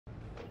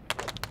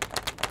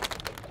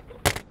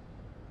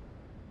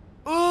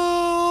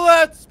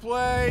Let's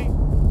play.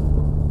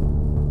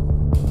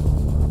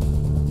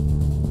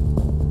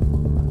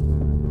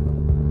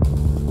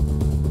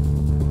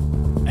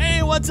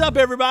 Hey, what's up,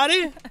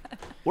 everybody?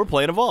 We're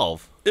playing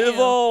Evolve.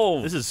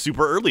 Evolve. This is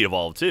super early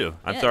Evolve too.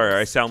 I'm sorry,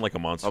 I sound like a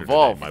monster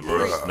Evolve. today. My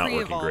voice is not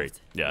working great.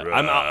 Yeah,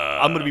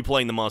 I'm going to be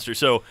playing the monster.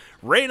 So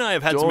Ray and I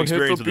have had some Don't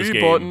experience hit with the this B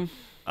game. button.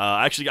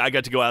 Actually, I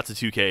got to go out to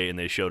 2K and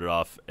they showed it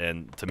off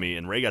to me,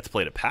 and Ray got to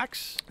play it at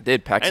PAX.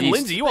 Did PAX And East.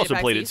 Lindsay, you also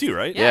played it too,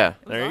 right? Yeah. It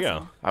was There you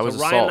awesome. go. I was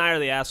So Ryan assault. and I are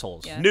the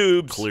assholes. Yeah.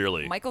 Noobs.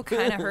 Clearly. Michael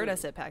kind of hurt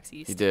us at PAX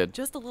East. He did.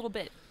 Just a little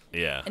bit.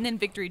 Yeah. And then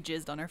Victory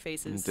jizzed on our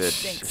faces. He did.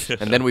 Thanks.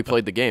 And then we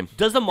played the game.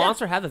 Does the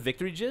monster have a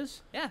victory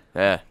jizz? Yeah.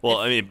 Yeah. Well,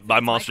 I mean, by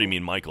monster you Michael.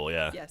 mean Michael,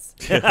 yeah. Yes.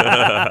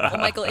 Well,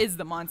 Michael is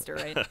the monster,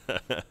 right?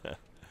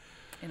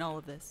 In all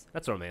of this.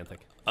 That's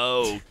romantic.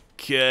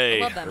 Okay.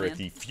 I love that We're at man.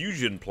 the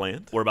fusion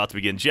plant. We're about to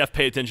begin. Jeff,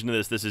 pay attention to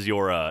this. This is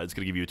your. It's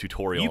going to give you a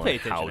tutorial You pay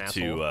on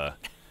attention,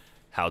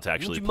 how to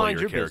actually you play mind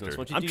your your character. business?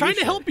 Why don't you I'm do trying your to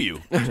shit? help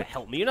you. You should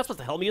help me. You're not supposed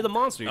to help me. You're the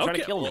monster. You're trying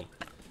to Okay, kill me.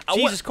 well,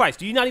 Jesus Christ!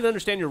 Do you not even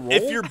understand your role?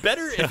 If you're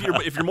better,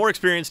 if you're more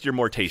experienced, you're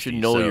more You tasty. should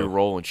know so- your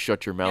role and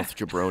shut your mouth,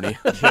 jabroni.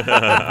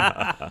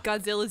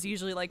 Godzilla's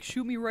usually like,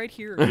 shoot me right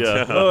here.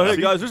 Yeah. Oh, hey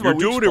guys, there's You're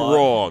doing it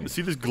wrong.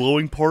 See this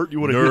glowing part? You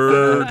want to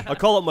Nerd. I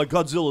call it my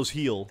Godzilla's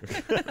heel.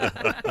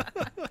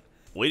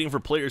 Waiting for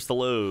players to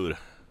load.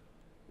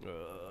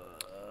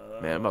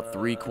 Man, I'm about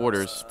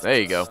 3/4.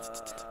 There you go.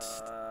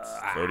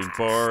 Loading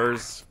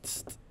bars.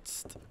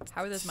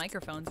 How are those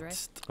microphones,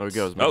 right? There he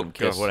goes. Oh, Making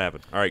kiss. God, what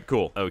happened? All right,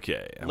 cool.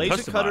 Okay.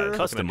 Laser cutter.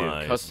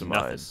 Customize. Customize.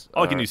 Nothing.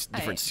 Oh, I can Alright. use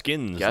different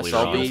skins Guess later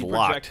I'll on. be It's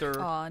locked.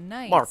 Projector. Aw,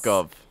 nice.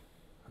 Markov.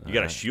 You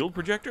got a shield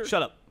projector?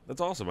 Shut up. That's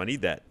awesome. I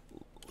need that.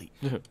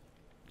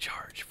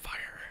 Charge fire.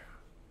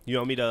 You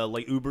want me to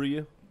like Uber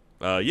you?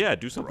 Yeah,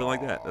 do something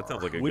like that. That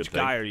sounds like a Which good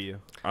thing. guy are you?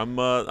 I'm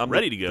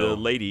Ready to go. The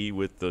lady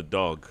with the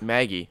dog.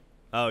 Maggie.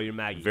 Oh, you're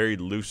Maggie. Very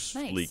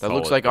loosely. Nice. That call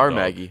looks it like the our dog.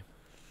 Maggie.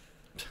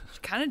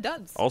 Kind of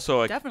does.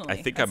 Also, Definitely.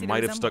 I think I I see the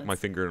might have stuck my resemblance.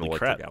 finger in an Holy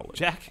electric crap. outlet.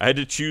 Jack. I had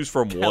to choose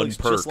from Hell, one he's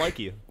perk. just like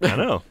you. I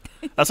know.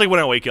 That's like when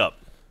I wake up.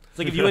 It's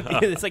like if you went.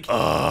 It's like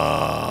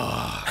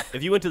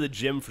if you went to the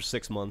gym for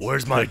 6 months.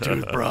 Where's my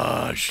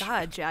toothbrush?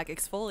 God, Jack,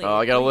 exfoliate. Oh,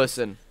 I gotta please.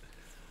 listen.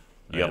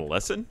 You got a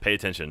lesson? Pay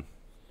attention.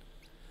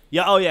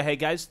 Yeah. Oh yeah. Hey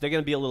guys, they're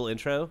gonna be a little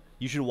intro.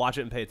 You should watch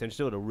it and pay attention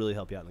to it. It'll really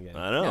help you out in the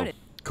game. I know. Noted.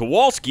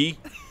 Kowalski.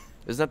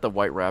 Isn't that the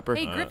white rapper?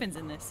 Hey, Griffin's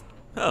in this.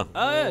 Oh.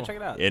 Oh yeah, check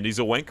it out. And he's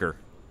a wanker.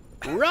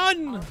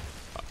 Run!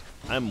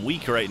 I'm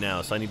weak right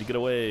now, so I need to get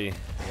away.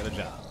 I got a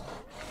job.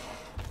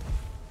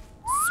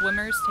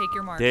 Swimmers, take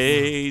your marks.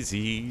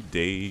 Daisy,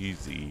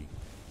 Daisy.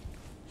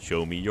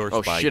 Show me your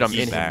Oh spiky shit, I'm in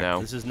him back. now.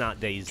 This is not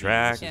Daisy.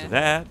 Track Yeah.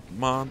 that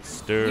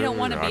monster. You don't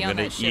wanna be I'm on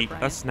gonna that ship, eat a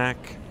Ryan. snack.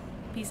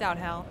 Peace out,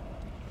 Hal.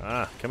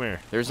 Ah, come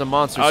here. There's a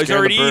monster Oh, he's scaring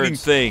already the eating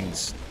birds.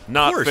 things.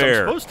 Not course, I'm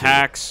fair. supposed to.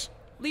 Hacks.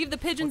 Leave the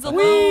pigeons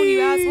alone,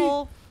 you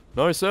asshole.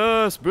 Nice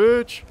ass,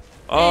 bitch.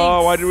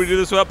 Oh, why did we do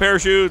this without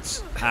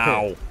parachutes?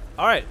 Ow.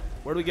 All right,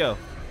 where do we go?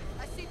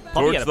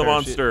 Towards got a the parachute.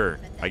 monster,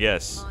 I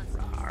guess.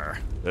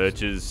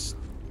 Which is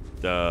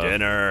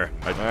Dinner.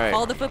 All right.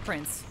 Follow the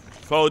footprints.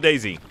 follow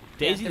Daisy.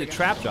 Daisy, there the you go.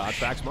 trap jaw,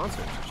 attracts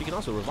monsters. She can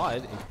also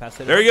revive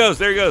incapacitated. There he goes.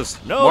 There he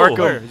goes. No! Mark him.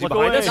 Where? Is he Look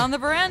behind away. us? He's on the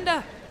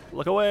veranda.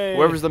 Look away.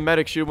 Whoever's the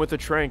medic, shoot him with the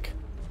trank.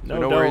 No,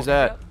 We know where he's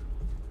at.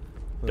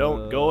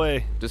 Don't go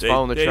away. Just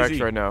following the tracks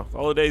Daisy. right now.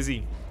 Follow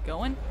Daisy.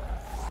 Going.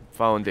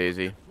 Following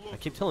Daisy. I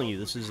keep telling you,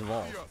 this is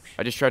Evolve.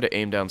 I just tried to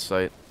aim down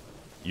sight.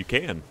 You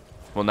can.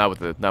 Well, not with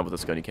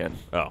this gun. You can.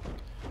 Oh.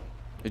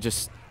 It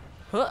just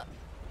Huh.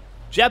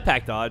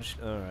 Jetpack dodge.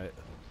 All right.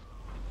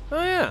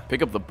 Oh yeah.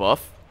 pick up the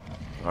buff.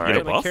 All Get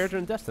right. a My buff? character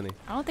in Destiny.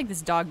 I don't think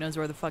this dog knows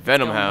where the fuck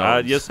Venom it's going.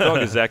 Hound. Yes, the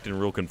dog is acting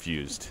real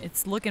confused.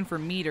 It's looking for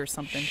meat or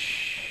something.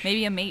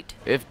 Maybe a mate.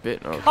 If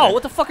bit. Okay. Oh,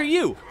 what the fuck are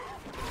you?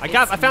 I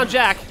found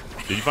Jack.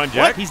 Did you find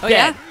Jack? He's Oh,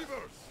 dead. yeah?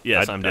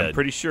 Yes, I'm dead. I'm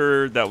pretty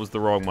sure that was the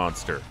wrong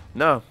monster.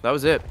 No, that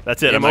was it.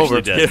 That's it. Game I'm actually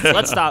over. dead.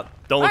 Let's stop.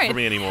 Don't look Alright. for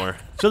me anymore.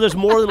 So there's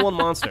more than one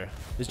monster.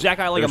 Is Jack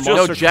like There's a just- No,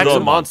 monster? Jack's the a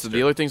monster. monster.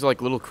 The other things are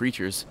like little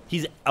creatures.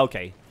 He's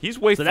okay. He's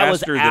way So that was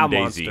faster a than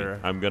Daisy. monster.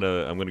 I'm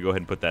gonna go ahead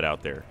and put that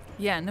out there.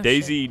 Yeah, no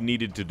Daisy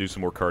needed to do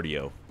some more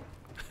cardio.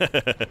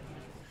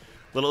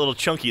 Little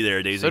chunky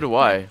there, Daisy. So do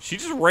I. She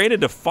just ran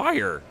into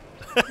fire.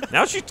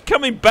 Now she's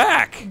coming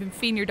back. You've been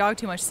feeding your dog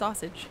too much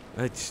sausage.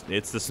 It's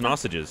the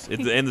sausages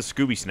and the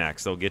Scooby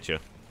snacks. They'll get you.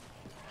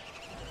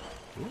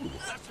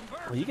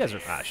 Well, you guys are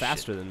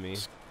faster than me.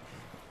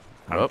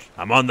 Oh,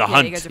 I'm on the Yeah, you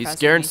hunt. guys are he's faster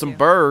scaring than me, some too.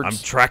 birds.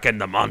 I'm tracking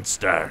the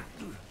monster.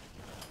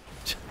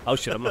 Oh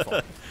shit, I'm gonna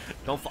fall.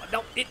 Don't fall.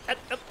 Don't get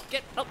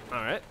up. All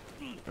right.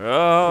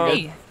 Oh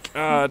Hey,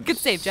 God! good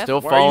save, Jeff.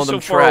 Still Why are you following so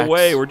them far tracks.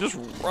 away? We're just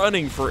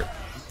running for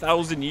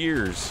 1,000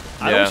 years.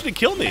 I don't Yeah. want you to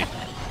kill me.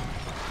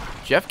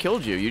 Jeff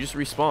killed you. You just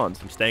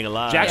respawned. I'm staying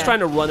alive. Jack's Yeah. trying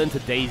to run into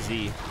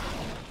Daisy.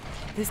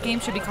 This game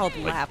should be called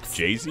Laps.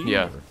 Jay-Z?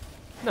 Yeah.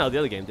 No, the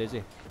other game,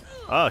 Daisy.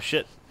 Oh,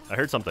 shit. I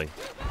heard something.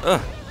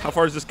 How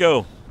far does this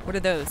go? What are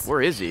those?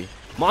 Where is he?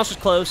 Monster's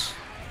close.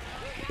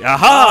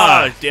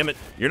 Aha! Damn it.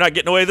 You're not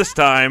getting away this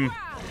time.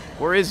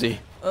 Where is he?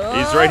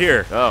 He's right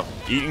here. Oh.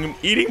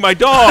 Eating my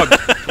dog.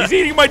 He's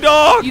eating my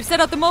dog. You set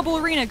up the mobile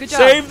arena. Good job.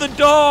 Save the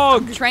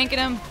dog. Tranking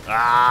him.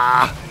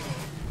 Ah!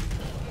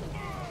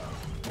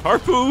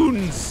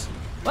 Harpoons.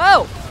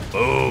 Whoa.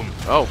 Boom.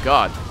 Oh,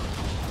 God.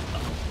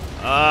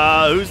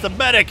 Who's the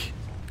medic?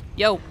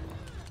 Yo.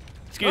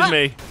 Excuse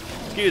me.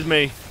 Excuse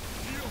me.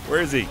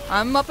 Where is he?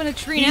 I'm up in a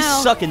tree He's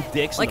now. sucking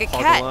dicks Like in the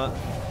a parking cat.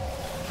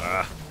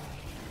 lot.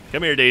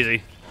 Come here,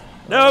 Daisy.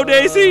 No,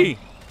 Daisy.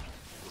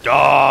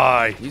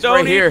 Die. He's Don't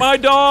right eat here. my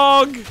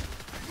dog.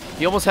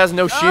 He almost has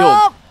no shield.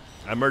 Oh.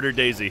 I murdered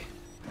Daisy.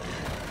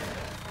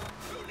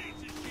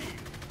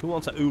 Who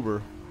wants an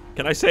Uber?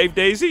 Can I save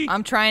Daisy?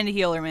 I'm trying to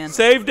heal her, man.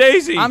 Save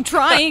Daisy. I'm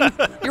trying.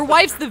 Your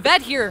wife's the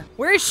vet here.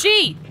 Where is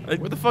she? Where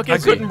the fuck I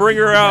is he? couldn't bring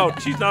her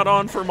out. She's not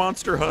on for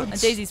monster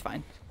hunts. Daisy's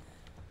fine.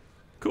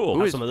 Cool.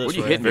 Who is, some of this what are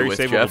you right hitting me Very with,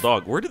 saveable Jeff?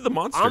 dog. Where did the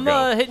monster I'm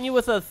go? hitting you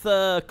with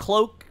a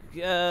cloak. I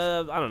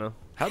don't know.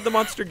 How'd the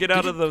monster get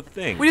out of the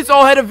thing? We just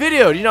all had a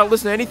video. Do you not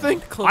listen to anything?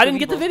 Cloak I of didn't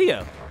get the evil.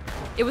 video.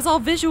 It was all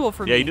visual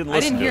for me. Yeah, you didn't I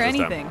listen didn't to hear it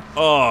this time. anything.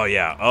 Oh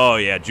yeah. Oh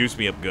yeah. Juice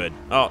me up good.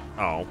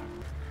 Oh.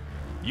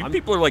 You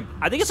people are like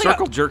I think it's like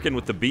circle jerking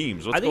with the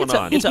beams. What's I think going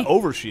on? it's an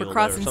overshield. We're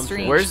crossing or some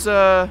streams. shit. Where's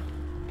I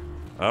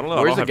don't know. Where's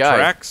I don't the have guy?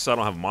 tracks. I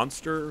don't have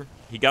monster.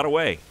 He got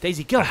away.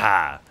 Daisy? Go.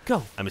 Aha.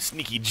 Go. I'm a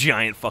sneaky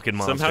giant fucking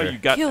monster. Somehow you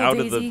got Kill out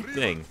Daisy. of the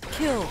thing.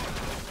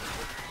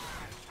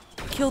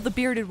 Kill the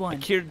bearded one.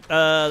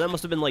 That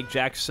must have been like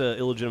Jack's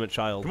illegitimate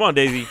child. Come on,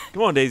 Daisy.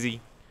 Come on,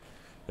 Daisy.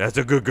 That's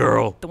a good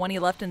girl. The one he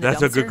left in the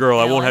That's a dumpster? good girl.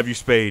 I won't Ellen? have you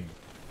spayed.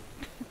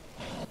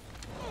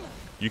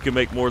 You can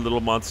make more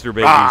little monster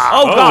babies.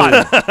 Oh,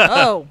 God.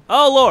 Oh.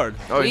 Oh, Lord.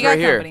 Oh, we he's got right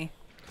here. company.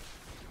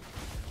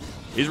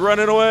 He's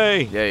running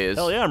away. Yeah, he is.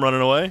 Hell yeah, I'm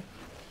running away.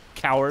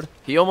 Coward.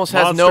 He almost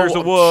has no Monster's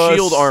a wuss.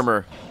 shield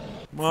armor.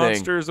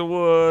 Monster's a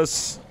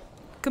wuss.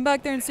 Come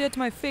back there and say it to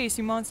my face,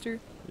 you monster.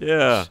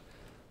 Yeah.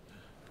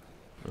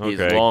 He's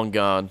Okay. long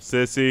gone.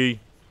 Sissy.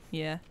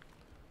 Yeah.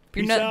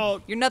 Peace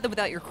out. You're nothing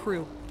without your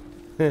crew.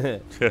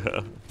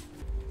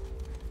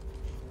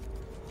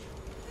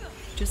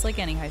 Just like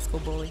any high school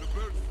bully.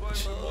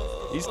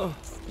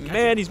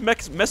 He's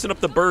messing up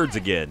the birds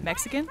again.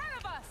 Mexican?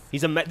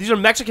 These are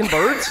Mexican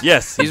birds?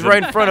 Yes. He's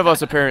right in front of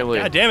us, apparently.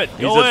 God damn it. He's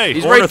Go a- away.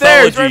 He's right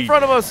there. He's right in Ornithology.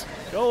 front of us.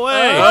 Go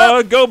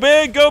away. Go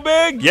big. Go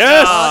big.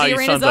 Yes. Ah, the you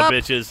arena's sons up. of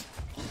bitches.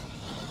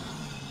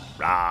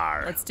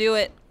 Rawr. Let's do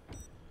it.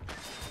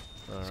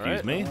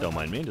 Excuse me. Don't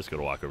mind me. Just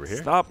gonna walk over here.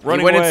 Stop He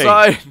running went away.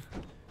 inside.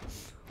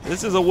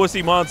 This is a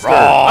wussy monster.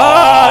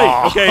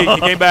 Ah! Okay, he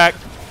came back.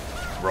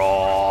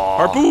 Raw.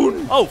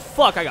 Harpoon. Oh,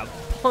 fuck. I got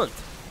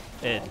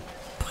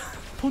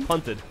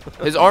punted.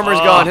 His armor's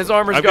gone. His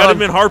armor's I've gone. got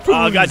him in harpoons.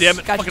 Oh, God damn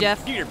it. Got you, Fucking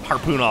Jeff. Get your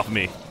harpoon off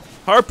me.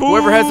 Harpoon.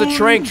 Whoever has the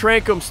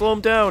trank him. Slow him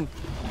down.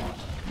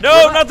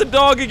 No, not the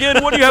dog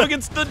again. What do you have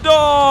against the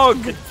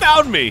dog? It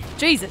found me.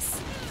 Jesus.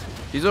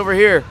 He's over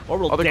here.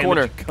 Orbital Other damage,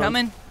 corner. you cunt.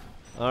 Coming.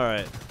 All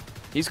right.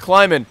 He's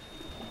climbing.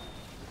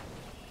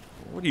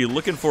 What are you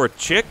looking for, a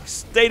chick?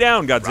 Stay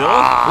down,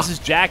 Godzilla. This is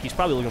Jack. He's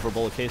probably looking for a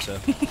bowl of queso.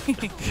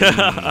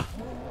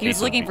 He was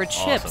Queso looking would for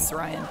be chips, awesome.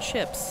 Ryan.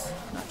 Chips,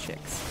 not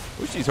chicks.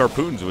 Wish these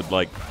harpoons would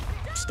like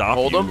stop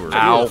Hold you 'em. or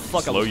Ow.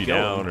 Fuck, I slow was you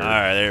going. down or All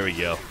right, there we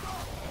go.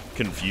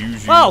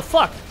 confuse you. Oh,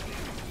 fuck.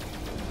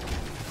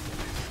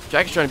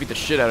 Jack is trying to beat the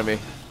shit out of me.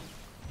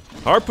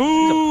 He's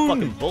Harpoon. a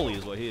fucking bully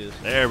is what he is.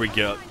 There we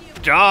go.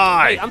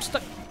 Die. Hey, I'm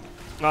stuck.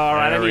 All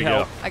right, There I we need go.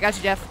 help. I got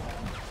you, Jeff.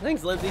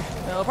 Thanks, Lindsay.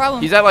 No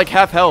problem. He's at like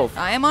half health.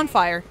 I am on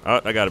fire. Oh,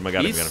 I got him. I got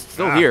him. He's I got him.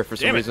 still here for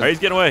some damn it. reason. All right, he's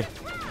getting away.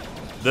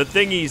 The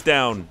thingy's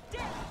down.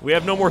 We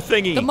have no more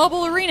thingy. The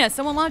mobile arena.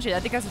 Someone launch it. I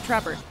think that's a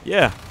trapper.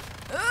 Yeah.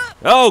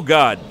 Oh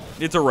God,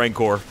 it's a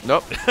rancor.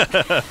 Nope.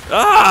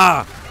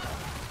 Ah!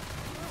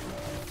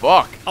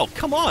 Fuck. Oh,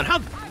 come on. How?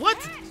 What?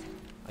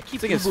 I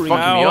keep This thing is Ubering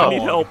fucking me Ow, up. I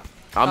need help.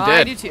 I'm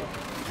I do dead. too.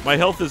 My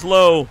health is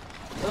low.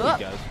 Oh,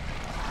 Guys.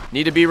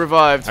 Need to be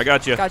revived. I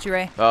got you. got you,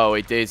 Ray. Oh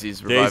wait,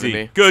 Daisy's reviving Daisy,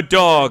 me. good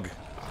dog.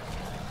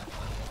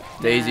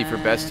 Daisy for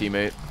best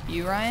teammate.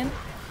 You, Ryan?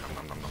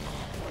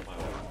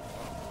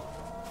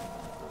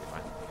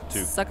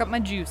 Two. Suck up my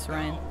juice,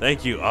 Ryan.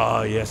 Thank you.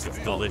 Oh yes, it's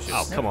delicious.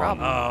 Oh, No come on.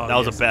 problem. Oh, That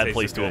was yes, a bad it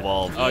place tastes to good.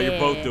 evolve. Oh, you're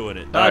both Yeah. doing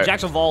it. All right.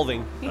 Jack's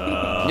evolving.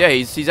 Yeah,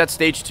 he's at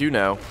stage 2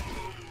 now.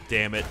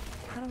 Damn it.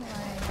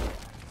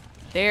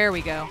 There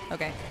we go.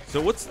 Okay.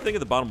 So what's the thing at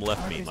the bottom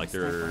left mean? here's Like the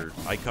they're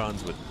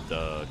icons with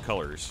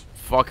colors.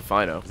 Fuck if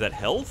I know. Is that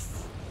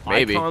health?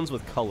 Maybe. Icons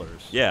with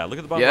colors. Yeah, look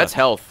at the bottom Yeah, that's left.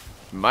 health.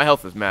 My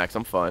health is max.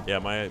 I'm fine. Yeah,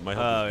 my health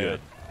Oh, is yeah. good.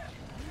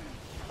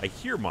 I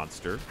hear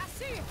monster.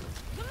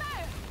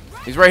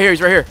 He's right here.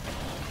 He's right here.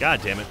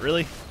 God damn it.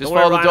 Really? Just Don't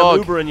worry, follow the Ryan, dog.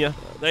 I'm Ubering you,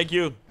 Thank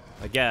you.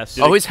 I guess.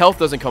 Did Oh, his health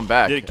doesn't come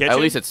back. Did it catch At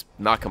him? least it's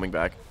not coming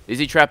back. Is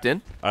he trapped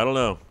in? I don't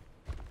know.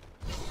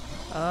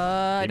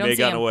 I He don't may have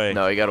see gotten him. away.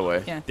 No, he got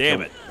away. Yeah.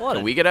 Damn it. What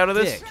Can a we get out of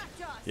this? dick.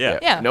 Yeah.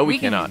 Yeah. No, we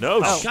can- cannot.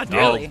 No. Oh, God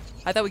really?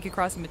 I thought we could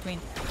cross in between.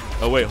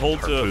 Oh wait, hold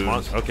to Harpoons.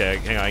 monster. Okay,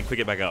 hang on. I can pick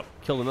it back up.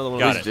 Killed another one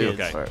Got of it, those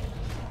kids. okay. All right.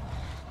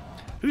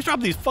 Who's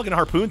dropping these fucking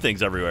harpoon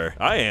things everywhere?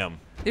 I am.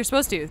 You're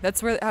supposed to.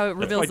 That's where how it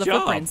reveals my the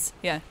job. footprints.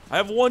 Yeah. I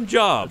have one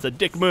job. It's a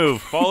dick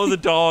move. Follow the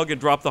dog and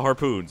drop the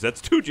harpoons.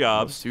 That's 2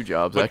 jobs. That's 2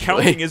 jobs, But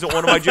actually. counting isn't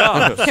one of my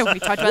jobs. Yeah, we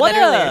talked about What,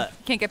 that earlier.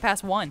 Can't get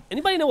past 1.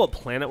 Anybody know what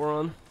planet we're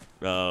on?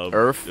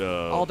 Earth.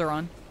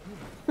 Alderaan.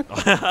 All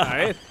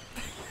right.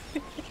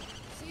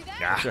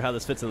 Yeah. Not sure how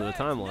this fits into the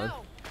timeline.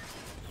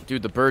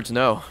 Dude, the birds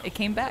know. It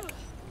came back.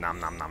 Nom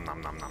nom nom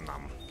nom nom nom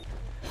nom.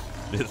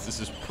 This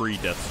is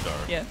pre-Death Star.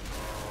 Yeah.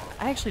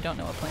 I actually don't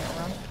know what planet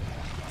we're on.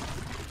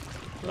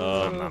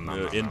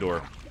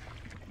 Indoor.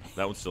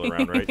 That one's still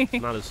around, right?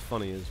 Not as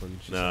funny as when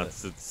she No, said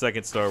it's the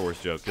second Star Wars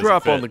joke. Doesn't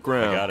Drop fit. on the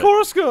ground. I got it. it.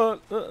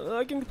 Coruscant!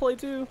 I can play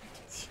too.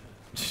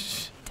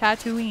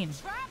 Tatooine.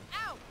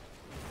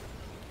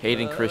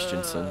 Hayden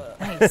Christensen.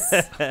 Nice.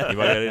 Anybody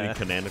got any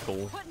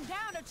canonical? I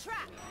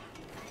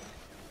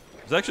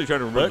was actually trying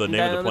to remember the Putting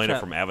name of the down a planet trap.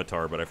 from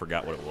Avatar, but I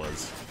forgot what it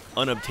was.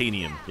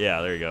 Unobtainium.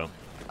 Yeah, there you go.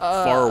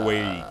 Far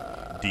away,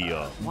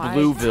 Dia. Why?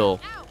 Blueville.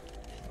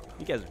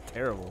 You guys are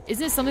terrible.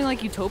 Isn't it something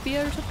like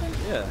Utopia or something?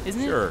 Yeah.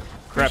 Isn't Sure.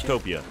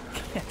 Craptopia. it?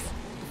 Yes.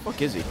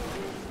 Fuck is he?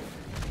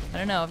 I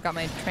don't know. I've got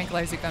my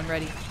tranquilizer gun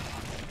ready.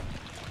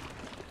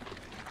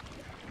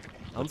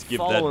 Let's give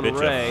that following bitch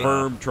Ray. a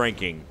firm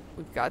tranking.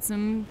 We've got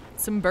some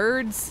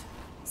birds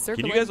Can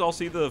circling. you guys all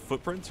see the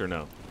footprints or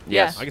no?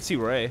 Yes. I can see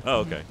Ray. Oh,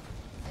 okay.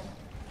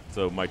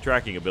 So my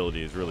tracking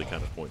ability is really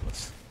kind of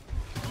pointless.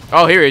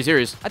 Oh, here he is. Here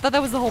he is. I thought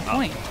that was the whole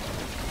point.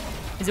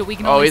 Is it we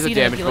can Oh, only he's a see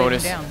them if damage you lay them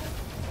bonus. down.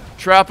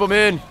 Trap him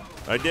in.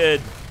 I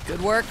did.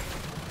 Good work.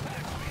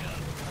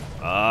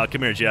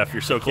 Come here, Jeff.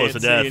 You're so close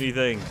Can't to death. see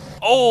anything.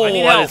 Oh, I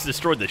need I help. just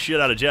destroyed the shit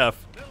out of Jeff.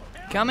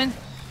 Coming.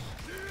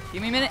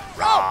 Give me a minute.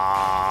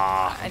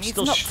 Ah, I need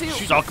Still some help too.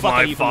 shooting Suck the fuck out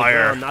my of you from the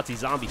fire. ground, Nazi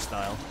zombie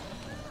style.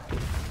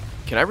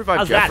 Can I revive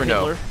How's Jeff that, or no?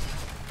 Hitler?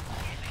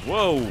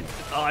 Whoa.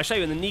 Oh, I shot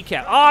you in the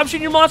kneecap. Oh, I'm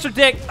shooting your monster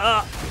dick.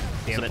 Damn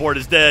it. Support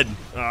is dead.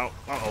 Oh,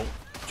 uh-oh.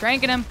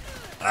 Tranking him.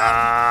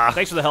 Ah,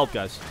 Thanks for the help,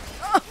 guys.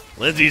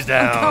 Lindsay's I'm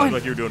down. going. Looked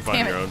like you were doing fine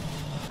on Damn your it. own.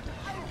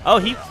 Oh,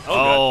 he.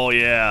 Oh,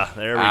 yeah.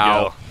 There we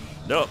Ow. go.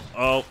 No.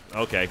 Oh,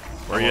 okay.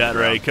 Where I'm you on at, the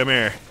Ray? ground. Come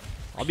here.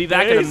 I'll be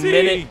back in a Daisy!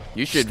 minute.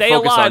 You should Stay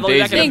focus alive. on I'll be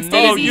back Daisy. in a Thanks,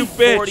 minute. Oh, Daisy. you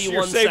bitch. 41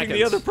 You're saving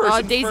the other seconds.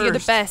 person Oh, Daisy, you're the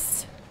first.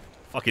 best.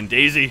 Fucking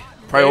Daisy.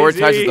 Prioritizes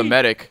Daisy. the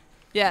medic.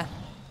 Yeah.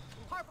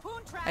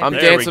 I'm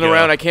There we dancing go.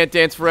 around. I can't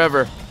dance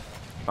forever.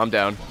 I'm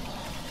down.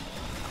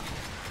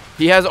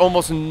 He has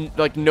almost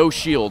like no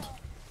shield.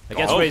 I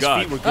guess Oh, Ray's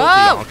God. feet were guilty.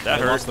 Oh! That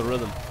I hurt. lost the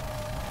rhythm.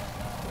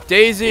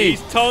 Daisy.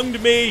 He's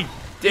tongued me.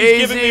 Daisy.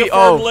 He's giving me a firm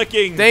Oh,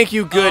 licking. thank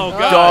you, good Oh,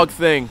 God. dog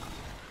thing.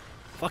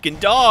 Fucking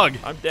dog.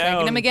 I'm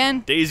down. Tranking him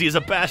again. Daisy is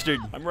a bastard.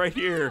 I'm right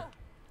here.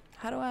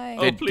 How do I?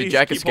 Oh, Did please,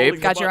 Jack keep escape? holding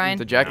the Got you, button. Ryan.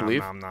 Did Jack leave?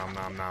 Nom, nom,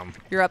 nom, nom.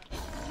 You're up.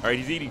 All right,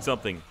 he's eating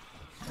something.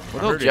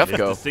 Where I the heard hell Jeff it.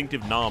 go? His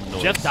distinctive nom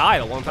noise. Jeff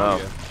died a long time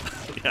Oh. ago.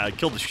 Yeah, I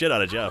killed the shit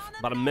out of Jeff.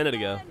 About a minute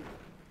ago.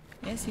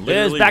 Yes, you Liz, did.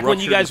 Literally back when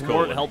you ruptured guys his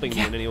weren't colon. helping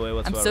me in any way I'm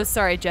whatsoever. so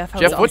sorry, Jeff.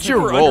 Jeff, what's your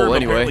You were role under him,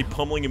 anyway? apparently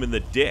pummeling him in the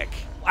dick.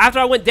 After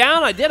I went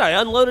down, I did. I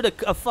unloaded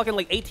a fucking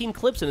like 18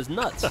 clips in his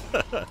nuts.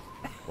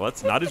 Well,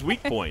 that's not his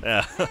weak point.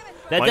 Yeah.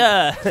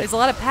 That There's a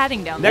lot of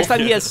padding down next there.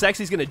 time he has sex,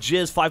 he's gonna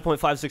jizz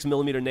 5.56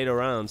 millimeter NATO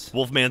rounds.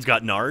 Wolfman's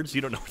got nards.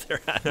 You don't know where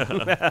they're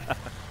at.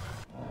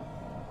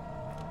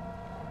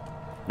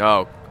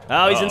 No.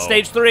 Oh, he's in Uh-oh.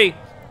 stage 3.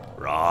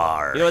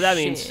 Rawr. You know what that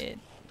means? Shit.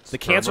 The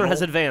cancer has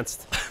Terminal.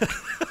 advanced.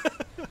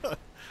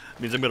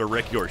 Means I'm gonna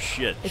wreck your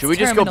shit. It's Should we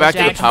just go terminal, back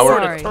to the Jack. power- We're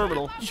Sorry. at a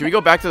terminal. Should we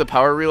go back to the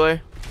power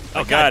relay?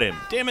 I got him.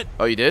 Damn it.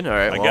 Oh, you did? All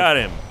right. I well. got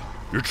him.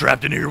 You're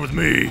trapped in here with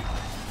me.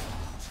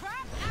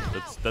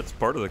 That's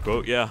part of the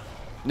quote, yeah.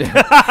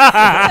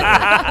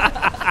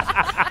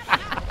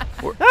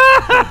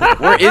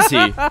 Where is he?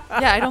 Yeah,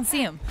 I don't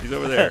see him. He's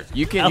over there.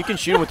 You can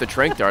shoot him with the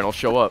trank dart and he'll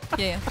show up.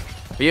 Yeah.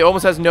 He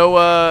almost has no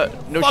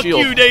Fuck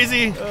shield. you,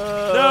 Daisy.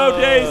 No,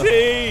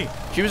 Daisy!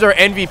 She was our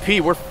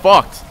MVP. We're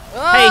fucked.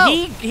 Oh!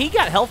 Hey, he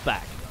got health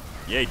back.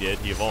 Yeah, he did.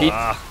 He evolved. He-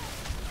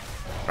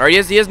 All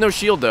right, he has no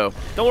shield though.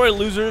 Don't worry,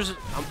 losers.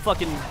 I'm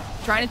fucking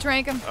Trying to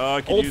trank him.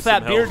 I could old use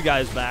fat some beard help.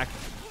 guy's back.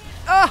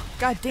 Oh,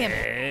 god damn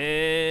it.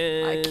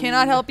 And I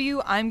cannot help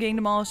you. I'm getting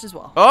demolished as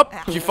well. Oh,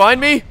 Ow. did you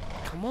find me?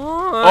 Come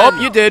on.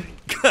 Oh, you did.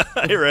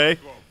 Hey, Ray.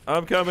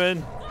 I'm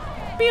coming.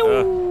 Pew.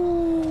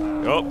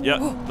 Oh, yeah.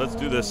 Let's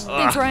do this.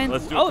 Thanks, Ryan.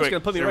 Let's do Oh, it it's quick. gonna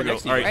put me There right we go.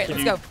 next to you. All right, All right,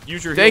 can let's you go.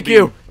 use your Thank heal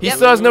you. beam? He Yep.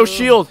 still has no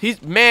shield. He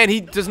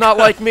does not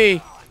like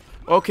me.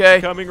 Okay.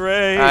 Coming,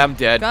 Ray. I'm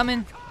dead.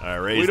 Coming. All right,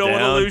 Ray's we don't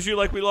want to down. lose you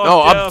like we lost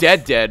Oh, Jeff.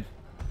 I'm dead.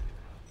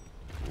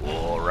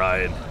 Oh,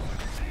 Ryan.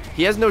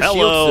 He has no Hello.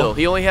 shield still.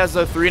 He only has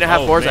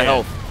 3.5 Oh, bars of man.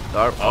 health.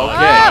 Oh, Okay. he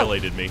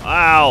annihilated me.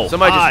 Ow.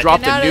 Somebody just Hot.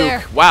 dropped a Getting outta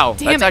nuke. there. Wow,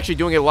 Damn that's it. actually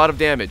doing a lot of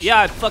damage.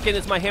 Yeah, fucking,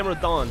 it's my hammer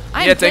of dawn.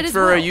 I'm Yeah, dead thanks as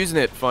for well. using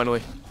it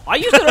finally. I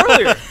used it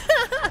earlier.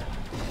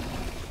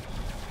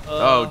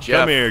 Oh,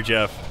 Jeff. Come here,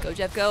 Jeff. Go,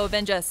 Jeff, go.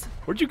 Avenge us.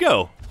 Where'd you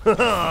go?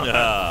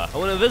 I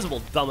went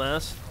invisible,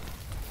 dumbass.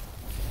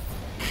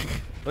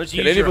 Why don't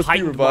you Can use any your of us be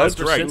heightened revived?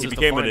 monster Right, senses he to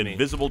became an find me?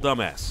 invisible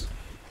dumbass.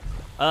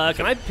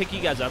 Can I pick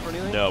you guys up or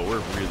anything? No, we're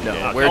really No,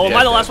 dead. we're Oh, am I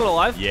dead, the last dead. one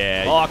alive?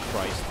 Yeah. Oh,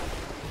 Christ.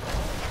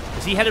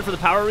 Is he headed for the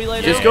power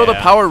relay now? Just go the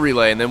Yeah. power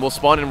relay and then we'll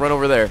spawn and run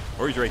over there.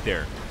 Or he's right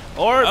there.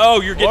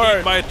 Oh, you're getting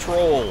eaten by a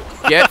troll.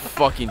 Get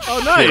fucking shit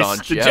on,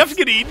 Did Jeff. Jeff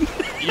get eaten?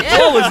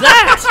 What was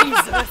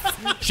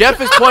that? Jeff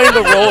is playing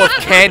the role of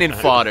cannon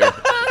fodder.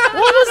 What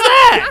was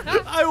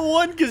that? I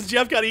won because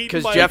Jeff got eaten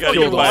Because by Jeff a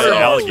killed by an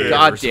alligator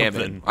God or damn it.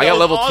 something. I got That was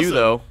level 2, awesome.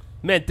 though.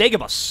 Man,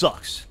 Dagobah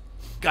sucks.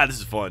 God, this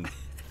is fun.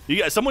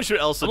 You guys, someone should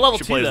level should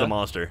 2 play as though. the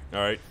monster. All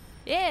right.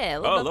 Yeah,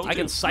 Oh, level level I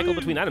can 2. cycle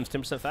between items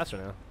 10% faster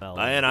now. Oh,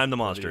 And I'm the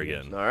monster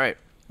again. All right.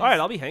 All right,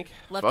 I'll be Hank.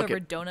 leftover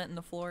it. donut in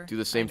the floor. Do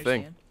the I same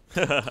thing.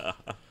 understand.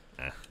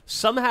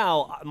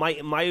 Somehow, my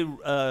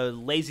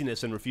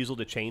laziness and refusal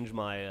to change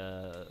my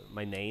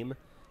my name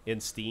in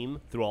Steam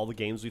through all the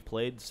games we've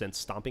played since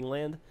Stomping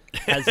Land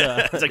has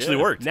It's actually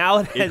worked.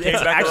 now came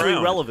it's back actually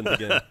around. relevant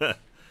again.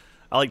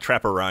 I like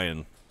Trapper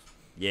Ryan.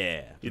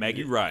 Yeah.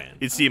 Maggie Ryan.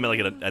 You'd see him at like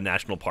a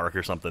national park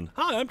or something.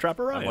 Hi, I'm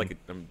Trapper Ryan. I'm like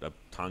a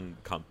Tom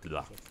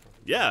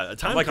yeah, a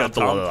time I'm like a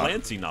capsule. Tom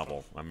Clancy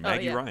novel. I'm Oh,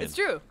 Maggie yeah. Ryan. It's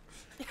true.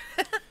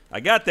 I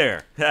got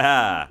there.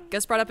 Ha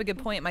Gus brought up a good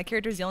point. My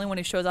character's the only one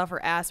who shows off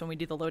her ass when we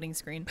do the loading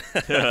screen.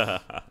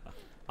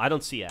 I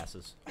don't see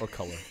asses or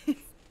color.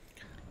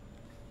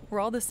 We're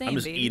all the same, I'm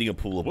just baby. eating a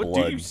pool of What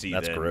blood. do you see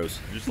That's then? gross.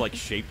 Just like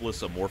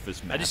shapeless,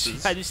 amorphous I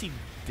masses. just see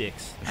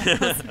dicks. I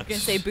was gonna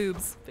say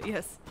boobs, but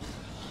yes.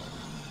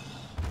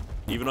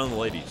 Even on the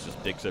ladies,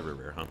 just dicks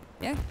everywhere, huh?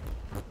 Yeah,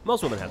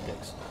 Most women have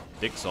dicks.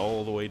 Dicks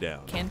all the way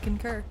down. can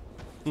concur.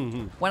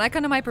 Mm-hmm. When I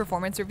come to my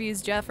performance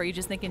reviews, Jeff, are you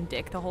just thinking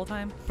dick the whole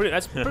time?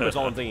 That's pretty much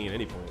all I'm thinking at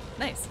any point.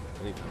 Nice.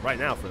 Right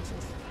now, for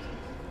instance.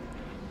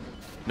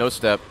 No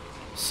step.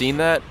 Seen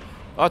that?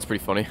 Oh, it's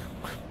pretty funny.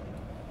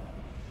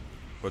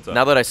 What's up?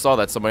 Now that I saw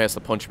that, somebody has to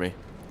punch me.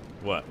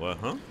 What? What?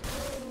 Huh?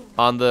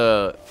 On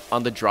the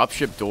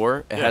dropship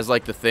door, it Yeah. has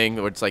like the thing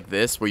where it's like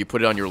this, where you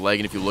put it on your leg,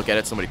 and if you look at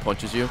it, somebody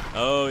punches you.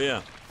 Oh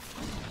yeah.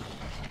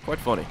 Quite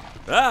funny.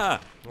 Ah!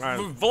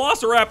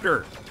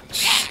 Velociraptor!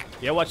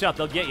 Yeah, watch out.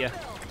 They'll get you.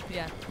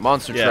 Yeah.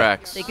 Monster Yeah.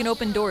 tracks. They can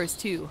open doors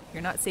too.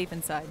 You're not safe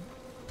inside.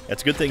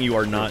 It's a good thing you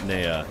are not in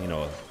a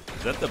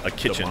Is that the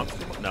kitchen. The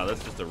monster? No,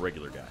 that's just a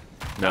regular guy.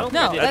 No.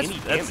 No, That's-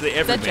 That's the that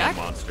everyman Jack?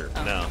 monster.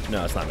 Oh. No,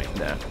 no, it's not me.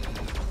 Nah.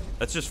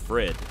 that's just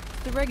Fred.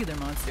 The regular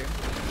monster.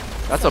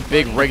 That's a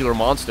big regular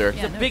monster.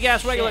 Yeah, It's a no big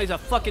ass shit. regular. He's a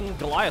fucking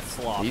Goliath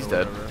sloth. He's or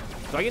dead. whatever.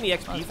 Do I get any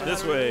XP for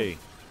This that? way.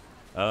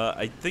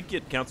 I think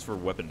it counts for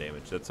weapon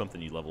damage. That's something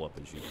you level up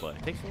as you play.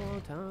 Takes a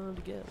long time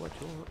to get what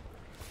you want.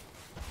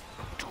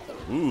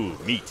 Ooh,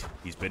 meat.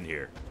 He's been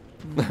here.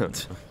 I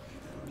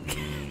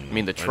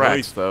mean, the I know tracks,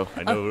 he's- though.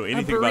 I know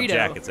anything about burrito.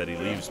 Jack. It's that he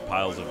leaves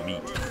piles of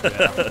meat.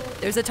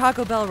 There's a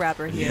Taco Bell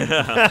wrapper here.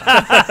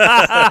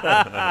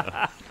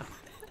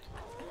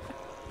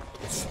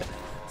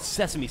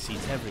 Sesame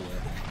seeds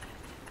everywhere.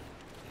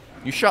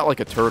 You shot like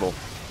a turtle.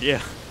 Yeah.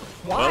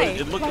 Why? Well,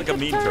 it looked like a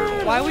mean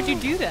turtle. Why would you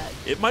do that?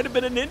 It might have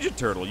been a ninja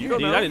turtle. You don't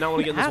Dude, know. I did not want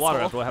to get in this water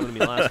Asshole. after what happened to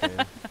me last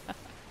game.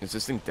 Is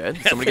this thing dead?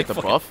 Somebody get the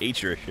Fucking buff?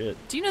 Ate your shit.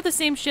 Do you know the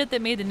same shit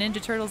that made the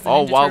Ninja Turtles? The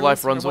All Ninja wildlife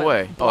Turtles, runs or what,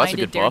 away. Oh, that's a blinded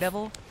good buff.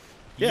 Daredevil?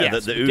 Yeah,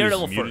 Yes, the ooze.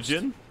 Daredevil first.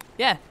 Mutagen?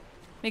 Yeah,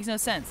 makes no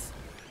sense.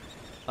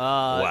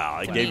 Wow,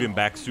 I to gave me. him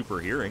back super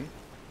hearing,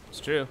 It's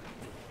true.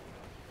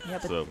 Yeah,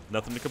 but so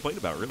nothing to complain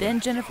about, really. then A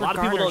Jennifer lot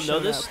of people Garner don't know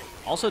showed this. up.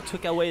 Also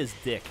took away his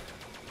dick.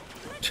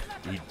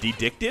 He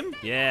dicked him?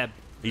 Yeah.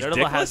 He's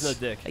Daredevil has no dickless?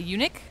 dick. A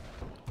eunuch?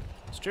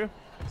 It's true.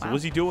 So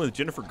what's he doing with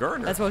Jennifer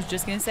Garner? That's what I was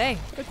just gonna say.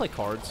 They play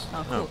cards.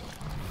 Oh, cool.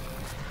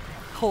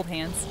 Hold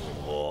hands.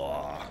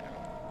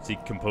 Does he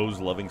compose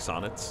loving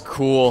sonnets?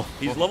 Cool.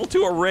 He's level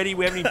 2 already.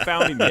 We haven't even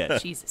found him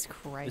yet. Jesus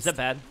Christ. Is that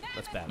bad?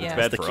 That's bad. Yeah.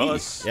 Bad The for key.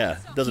 us. Yeah,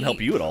 it doesn't help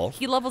you at all.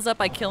 He levels up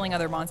by killing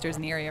other monsters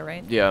in the area,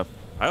 right? Yeah.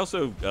 I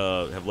also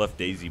have left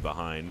Daisy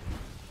behind.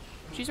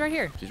 She's right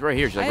here. She's right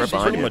here. She's like I right actually-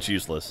 behind Pretty you. much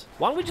useless.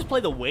 Why don't we just play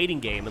the waiting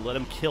game and let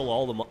him kill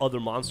all the other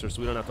monsters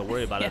so we don't have to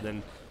worry about it, Yeah.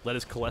 and then let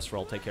his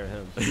cholesterol take care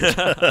of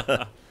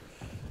him?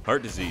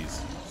 Heart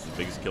disease. It's the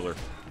biggest killer.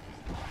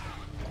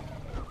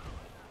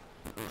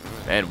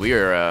 Man, we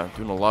are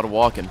doing a lot of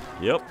walking.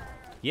 Yep.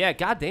 Yeah,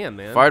 goddamn,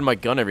 man. Fired my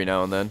gun every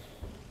now and then.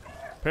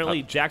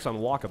 Apparently, Jack's on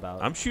walkabout.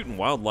 I'm shooting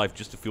wildlife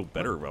just to feel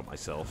better about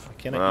myself.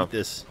 Can Wow. I eat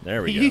this?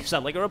 There we You go.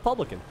 sound like a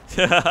Republican.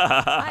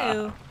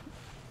 Hi.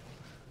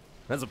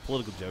 That's a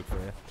political joke for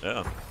you.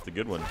 Yeah, it's a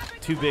good one.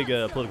 Two big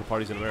political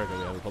parties in America.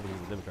 We have Republicans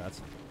and Democrats.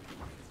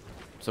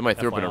 Somebody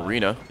threw up an FYI.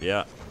 arena.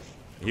 Yeah.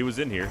 He was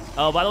in here.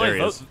 Oh, by the There way,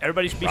 he vote. is.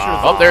 Everybody should be sure to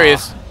Oh, vote. there he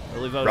is.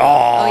 Early vote.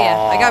 Oh yeah,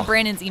 I got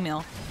Brandon's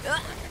email. Yeah,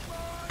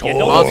 don't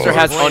Monster vote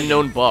has for Brandon.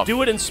 unknown buff.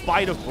 Do it in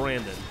spite of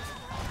Brandon.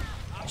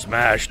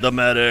 Smash the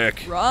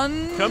medic.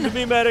 Run! Come to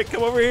me, medic.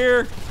 Come over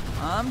here.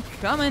 I'm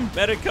coming.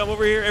 Medic, come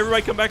over here.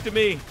 Everybody come back to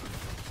me.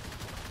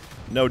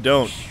 No,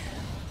 don't.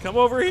 Come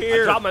over I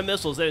here. dropped my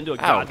missiles. They didn't do a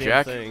Ow, goddamn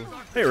Jack. thing.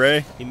 Hey,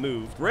 Ray. He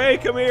moved. Ray,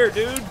 come here,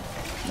 dude.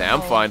 Nah,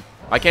 I'm fine.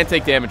 I can't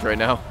take damage right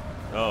now.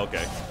 Oh,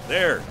 okay.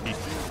 There. He's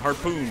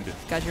harpooned.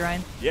 Got you,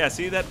 Ryan. Yeah,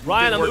 see that?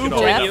 Ryan, didn't I'm work at all.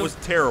 Ubering That you. was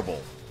terrible.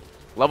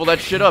 Level that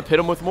shit up. Hit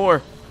him with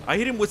more. I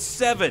hit him with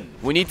 7.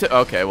 We need to.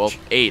 Okay, well,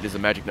 8 is a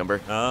magic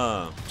number.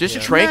 Ah. Just to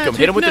trank him.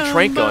 Hit him with the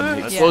trank gun.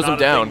 It That's slows not him a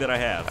down. thing that I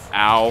have.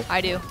 Ow. I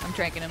do. I'm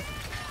tranking him.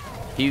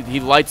 He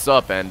lights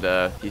up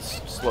and he's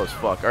slow as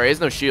fuck. Alright, he has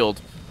no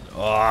shield.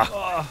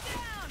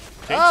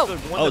 Take Oh! the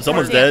one Oh, that's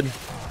someone's hurt. dead.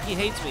 He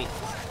hates me.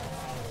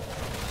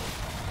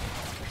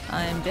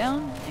 I'm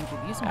down and could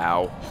use some.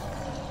 Ow.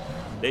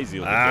 Daisy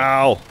will hit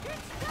Ow.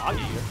 I'll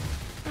get you.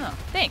 Oh,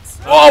 thanks.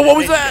 Oh, what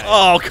was that?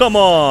 Oh, come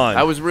on.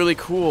 That was really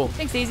cool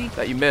Thanks, Daisy.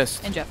 that you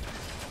missed. And Jeff.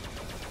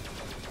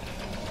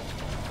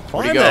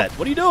 Climb Where'd he go? that.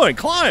 What are you doing?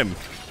 Climb.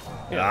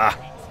 Ah.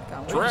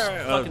 Got you. one. Just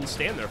Right, fucking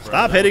stand there for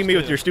Stop hitting me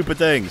with your stupid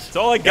things. That's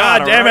all I got.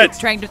 God damn it.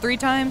 Tranked her 3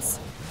 times.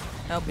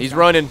 Nope, He's gone.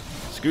 running.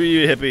 Screw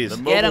you, hippies. The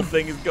Get mobile 'em.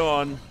 thing is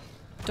gone.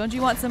 Don't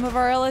you want some of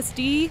our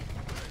LSD?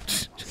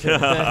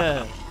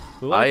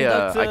 We want to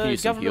conduct I can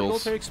use some government heals.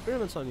 military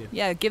experiments on you.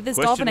 Yeah, give this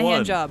Question dolphin a 1.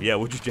 hand job. Yeah,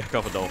 would you jack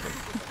off a dolphin?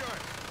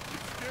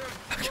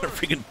 I got a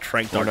freaking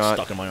trank Or dart not.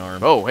 stuck in my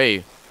arm. Oh,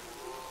 hey.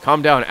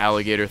 Calm down,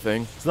 alligator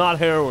thing. It's not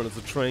heroin, it's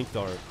a trank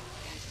dart.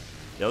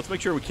 Yeah, let's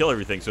make sure we kill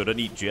everything so it doesn't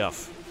eat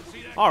Jeff.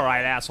 All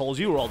right, assholes,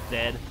 you were all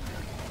dead.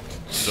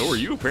 So are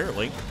you,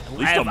 apparently. At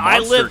least a I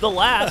monster, lived the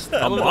last. I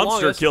a lived the monster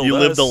longest. killed You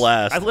us. lived the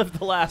last. I lived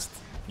the last.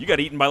 You got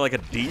eaten by like a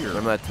deer.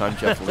 Remember that time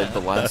Jeff lived the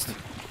last?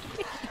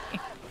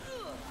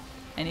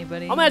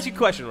 Anybody? I'm gonna ask you a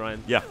question,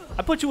 Ryan. Yeah,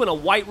 I put you in a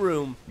white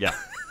room, yeah.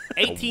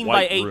 18 A by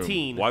white room.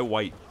 18. Why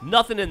white?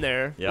 Nothing in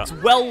there. Yeah. It's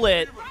well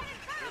lit.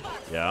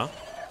 Yeah.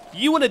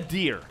 You and a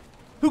deer.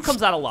 Who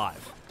comes out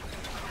alive?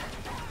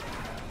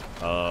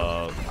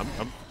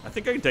 I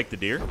think I can take the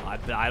deer.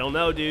 I don't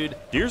know, dude.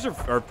 Deers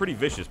are pretty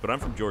vicious, but I'm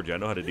from Georgia. I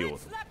know how to deal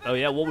with them. Oh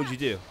yeah, what would you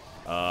do?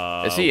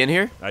 Is he in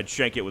here? I'd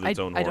shank it with its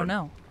own I horn. don't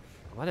know.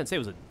 Well, I didn't say it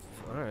was a.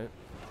 All right.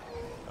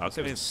 I'll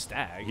Say it was a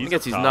stag. He's I guess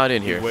up he's top. not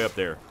in He's here. way up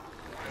there.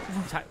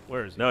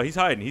 Where is he? No, he's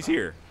hiding. He's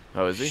here.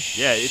 Oh, is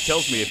he? Yeah, it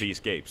tells me if he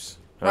escapes.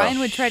 Ryan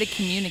would try to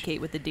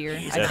communicate with the deer.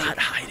 I That's think.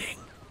 hiding.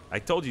 I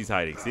told you he's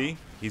hiding. See?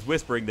 He's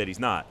whispering that he's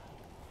not.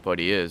 But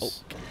he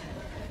is.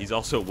 He's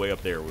also way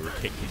up there. We were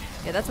kicking.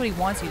 Yeah, that's what he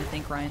wants you to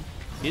think, Ryan.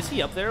 Is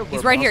he up there?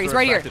 He's right here, he's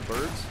right here.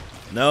 Birds?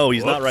 No,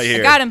 he's not Whoops. right I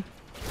here. got him.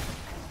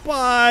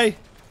 Bye.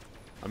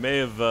 I may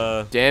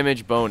have.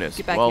 Damage bonus.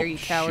 Get back well, here, you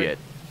coward. shit.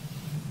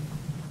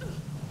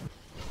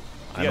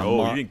 Yeah, I'm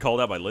a you didn't call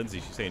that by Lindsay.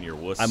 She's saying you're a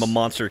wuss. I'm a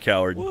monster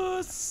coward.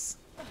 wuss.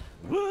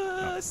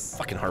 Wuss.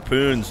 Fucking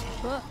harpoons.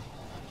 What?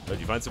 Did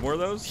you find some more of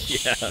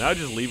those? Yeah. Now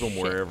just leave them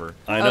wherever.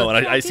 I know, Oh,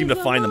 and I seem to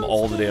find them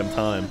all the damn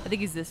time. I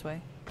think he's this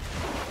way.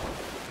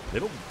 They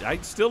don't. I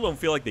still don't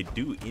feel like they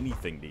do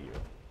anything to you.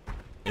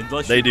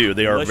 Unless They you- do.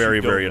 They are unless you very,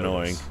 don't very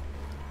notice. annoying.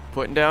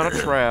 Putting down a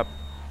trap.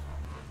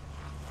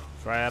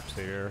 Traps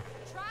here.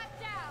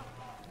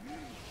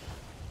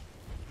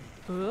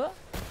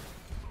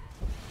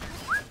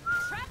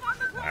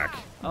 Whack.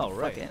 Oh,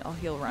 right. Fuck it, I'll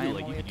heal I Ryan feel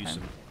like while you we could have use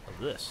time. some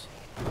of this.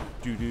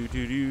 Do do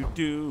do do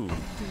do. Do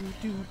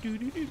do do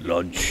do do.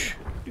 Lunch.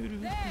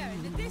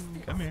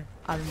 Come here.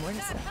 I've been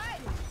waiting.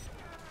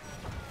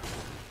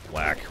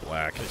 Whack,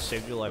 whack. Could have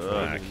saved your life. Ugh.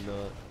 Ryan,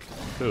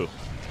 Who?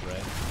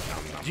 right?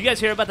 Did you guys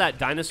hear about that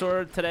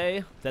dinosaur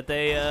today that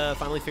they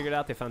finally figured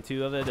out? They found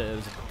 2 of it. It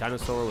was a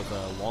dinosaur with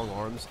long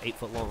arms,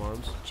 8-foot long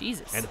arms,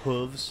 Jesus. and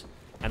hooves,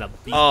 and a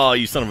beak. Oh,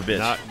 you son of a bitch.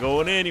 Not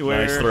going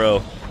anywhere. Nice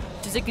throw.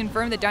 Does it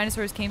confirm that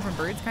dinosaurs came from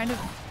birds, kind of?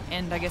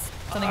 And I guess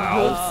something with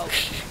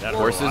hooves? That hurt a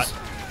Horses. lot.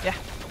 Yeah.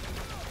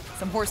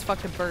 Some horse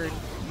fucked a bird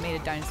and made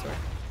a dinosaur.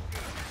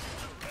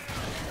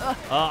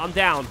 I'm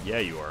down. Yeah,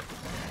 you are.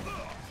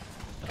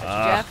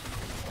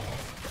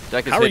 Jeff?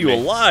 Deck has How are hit you me.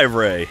 alive,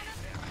 Ray?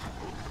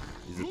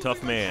 He's a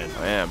tough man.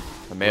 I am.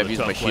 I may have With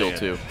a used my tough shield plan.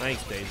 too.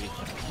 Thanks, Daisy.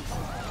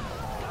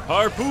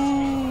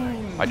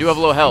 Harpoon. I do have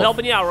low I'm health.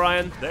 helping you out,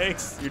 Ryan.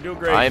 Thanks. You're doing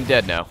great. I am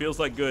dead now. Feels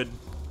like good.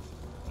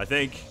 I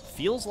think.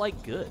 Feels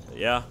like good.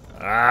 Yeah.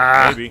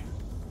 Ah. Maybe.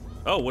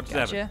 Oh, what's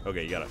Gotcha. happening?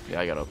 Okay, you got it.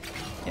 Yeah, I got up.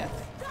 Yeah.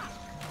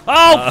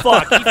 Oh,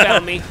 fuck. He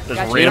found me. There's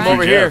Gotcha. Lead him Ryan.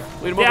 over here.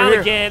 Lead him Down over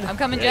here. again. I'm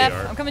coming, Yeah, you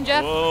Jeff. are. I'm coming,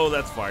 Jeff. Whoa,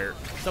 that's fire.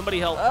 Somebody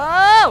help.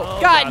 Oh,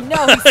 God,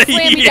 no. He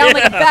slammed me down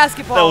like a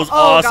basketball. That was oh,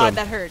 awesome. God,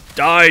 that hurt.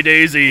 Die,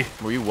 Daisy.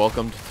 Were you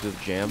welcomed to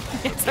the jam?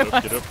 Yes, I Get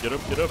up, was. get up, get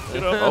up, get up,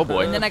 get up. Oh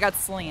boy. And then I got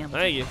slammed.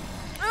 Thank you.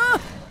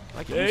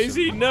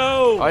 Daisy,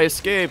 no. I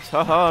escaped.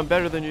 Haha, I'm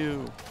better than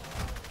you.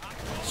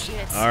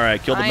 Shit. All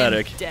right, kill the I'm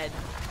medic. dead.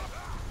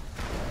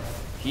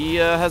 He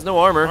has no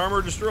armor.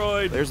 Armor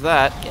destroyed. There's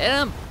that. Get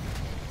him.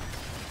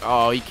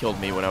 Oh, he killed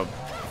me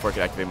before I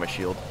could activate my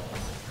shield.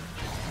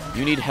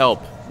 You need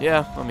help.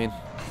 Yeah, I mean,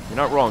 you're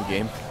not wrong,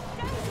 game.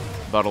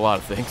 About a lot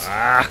of things.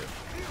 Ah.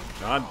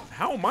 God,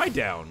 how am I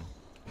down?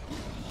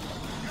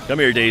 Come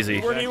here, Daisy.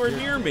 You weren't anywhere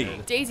near me.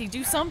 Daisy,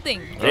 do something.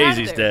 Get out of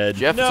Daisy's there. dead.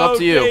 Jeff, it's No, up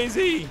to you.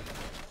 Daisy.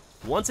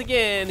 Once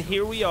again,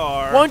 here we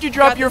are. Why don't you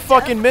drop Got your this,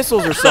 fucking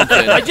missiles or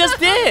something? I just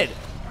did.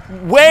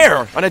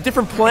 Where? On a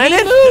different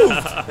planet?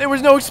 There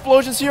was no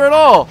explosions here at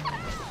all.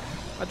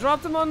 I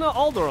dropped him on the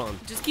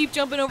Alderaan. Just keep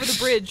jumping over the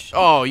bridge.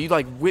 Oh, you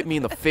like whipped me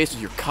in the face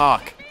with your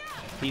cock.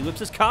 He whips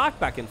his cock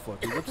back and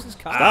forth. He whips his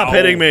cock. Stop Ow.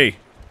 hitting me.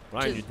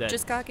 Ryan, you're dead.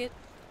 Just cock it.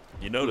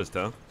 You noticed,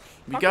 huh?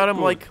 You got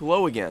him like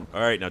low again. All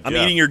right, now I'm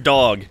Jeff. eating your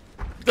dog.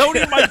 Don't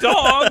eat my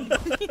dog.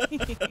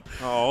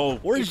 Oh,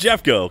 Where'd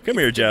Jeff go? Come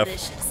here, Jeff.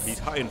 Delicious. he's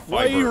high in fiber.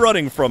 Why are you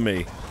running from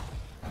me?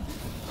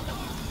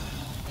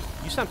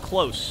 You sound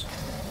close.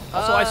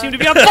 Also, I seem to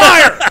be on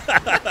fire.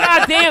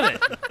 God damn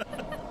it.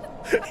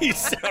 You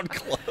sound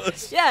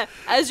close. Yeah,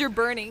 as you're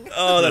burning.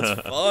 Oh,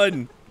 that's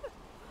fun.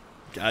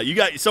 You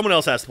got someone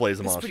else has to play as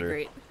the It's monster. pretty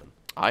great.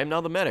 I am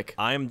now the medic.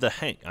 I'm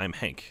Hank. I'm the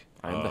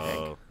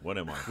Hank. What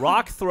am I?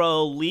 Rock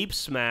throw, leap,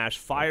 smash,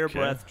 fire Okay.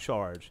 breath,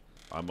 charge.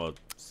 I'm a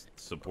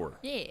support.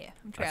 Yeah.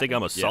 I think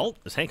I'm assault.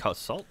 Is Hank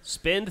assault?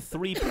 Spend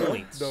 3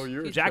 points. No,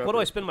 you're Jack, what do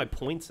I spend my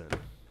points in?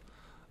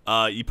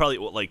 You probably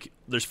like.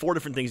 There's 4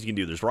 different things you can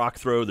do. There's rock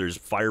throw. There's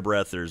fire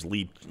breath. There's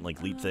leap thing,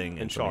 and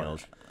something charge.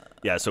 else.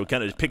 Yeah, so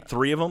kind of pick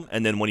 3 of them,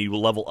 and then when you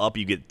level up,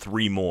 you get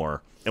 3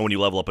 more, and when you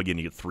level up again,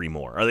 you get 3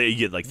 more. Or you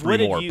get like 3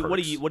 more. What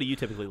perks. do you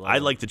typically like? I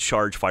like to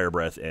charge, fire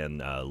breath,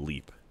 and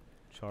leap.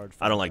 charge.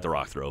 I don't like the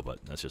rock throw, but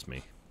that's just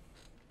me.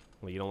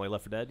 Well, you don't like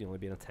Left 4 Dead. You only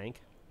be in a tank.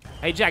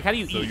 Hey Jack, how do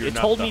you So eat? you're It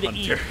not told the me to hunter.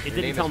 eat. Your It name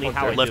didn't is tell me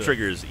how Hunter. I Left do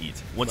trigger is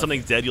eat. When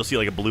something's dead, you'll see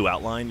like a blue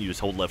outline. You just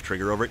hold left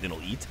trigger over it, and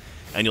it'll eat.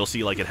 And you'll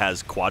see like it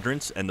has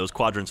quadrants, and those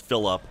quadrants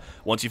fill up.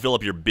 Once you fill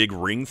up your big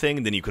ring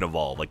thing, then you can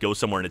evolve. Like go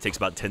somewhere, and it takes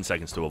about 10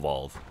 seconds to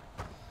evolve.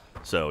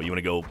 So you want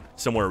to go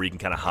somewhere where you can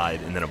kind of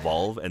hide and then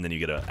evolve, and then you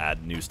get to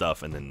add new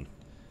stuff, and then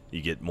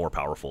you get more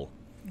powerful.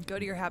 Go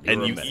to your happy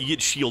And place. you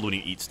get shield when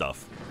you eat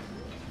stuff.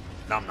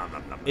 Nom nom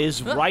nom nom. it.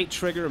 Is right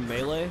trigger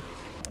melee?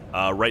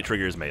 Right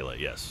trigger is melee,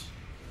 yes.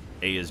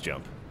 A is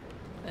jump.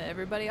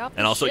 Everybody off.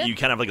 And the also ship. you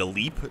kind of have like a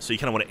leap, so you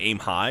kind of want to aim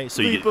high,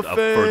 so you Leap get of a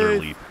further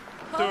faith. leap.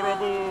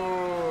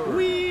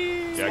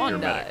 Jack, Swan you're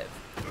a medic. dive.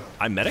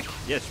 I'm medic?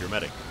 Yes, you're a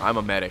medic. I'm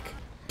a medic.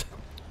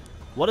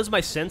 What does my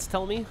sense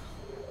tell me?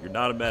 You're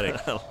not a medic.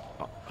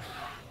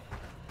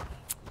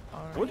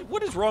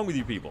 What is wrong with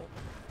you people?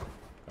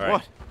 All right.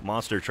 What?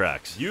 Monster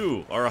tracks.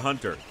 You are a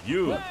hunter.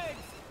 You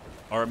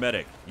are a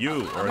medic.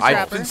 You are a I've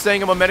Trapper. been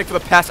saying I'm a medic for the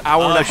past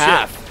hour and a shit.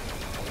 half.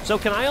 So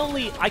can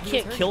I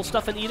can't kill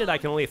stuff and eat it. I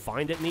can only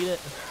find it and eat it.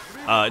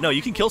 No,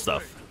 you can kill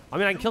stuff. I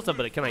mean, I can kill stuff,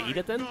 but can I eat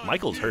it then?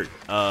 Michael's hurt.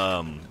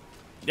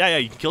 Yeah,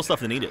 you can kill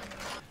stuff and eat it.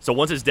 So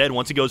once it's dead,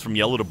 once it goes from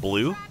yellow to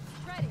blue,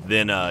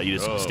 then you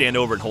just stand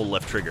over and hold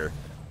left trigger.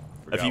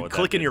 If Forgot you what that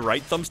click in did. your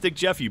right thumbstick,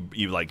 Jeff, you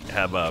like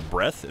have a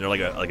breath or like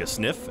a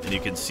sniff, and you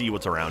can see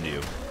what's around you,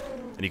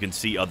 and you can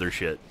see other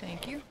shit.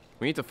 Thank you.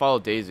 We need to follow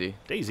Daisy.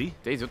 Daisy.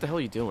 Daisy, what the hell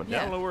are you doing? I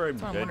don't know where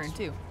That's what I'm wondering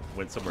too.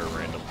 Went somewhere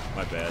random.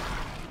 My bad.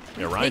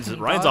 Yeah, Ryan's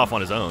taking, Ryan's dog? off on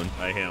his own.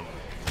 I am.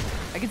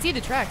 I can see the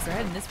tracks. They're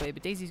heading this way,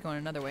 but Daisy's going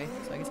another way,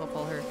 so I guess I'll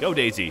follow her. Go,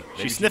 Daisy. Maybe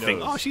She's she sniffing.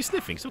 knows. Oh, she's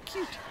sniffing. So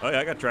cute. Oh yeah,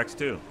 I got tracks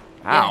too.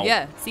 Ow.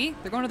 Yeah, see?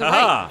 They're going to the right.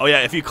 Aha! Oh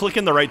yeah, if you click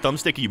in the right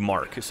thumbstick, you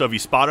mark. So if you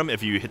spot him,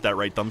 if you hit that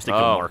right thumbstick, you'll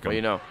Oh, mark him. well,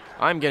 you know,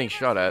 I'm getting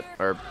shot at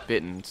or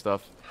bitten and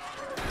stuff.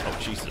 Oh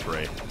Jesus,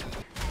 Ray.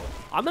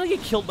 I'm gonna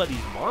get killed by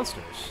these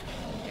monsters.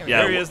 There we Yeah,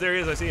 go. There he is. There he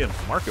is. I see him.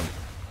 Mark him.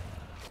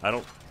 I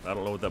don't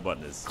know what that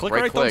button is. Click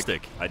Right right click.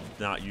 thumbstick. I'm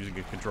not using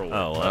a controller.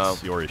 Oh, well,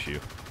 that's your issue.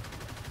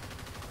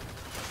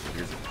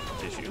 Here's a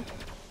tissue.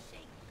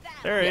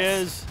 There he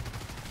is.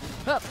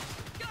 Up.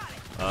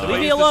 Leave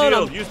me Use the alone.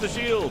 shield. Use the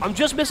shield. I'm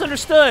just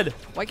misunderstood.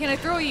 Why can't I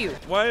throw you?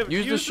 Why?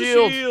 Use the the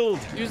shield. shield.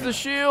 Use the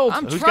shield.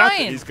 I'm Who's got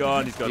trying. He's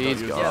gone. He's gone. He's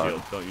Don't use gone. the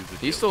shield. Don't use the shield.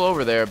 He's still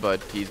over there,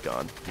 but he's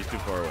gone. He's too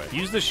far away.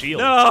 Use the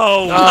shield.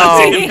 No!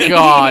 Oh,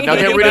 God. Now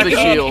get rid of the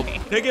shield.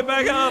 Pick it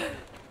back up.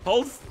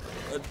 Hold.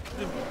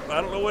 I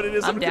don't know what it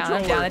is on I'm the down. I'm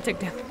controller. down. I took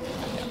down.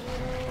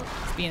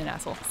 It's being an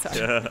asshole. Sorry.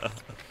 Yeah.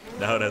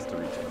 Now it has to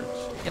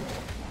recharge. Yep.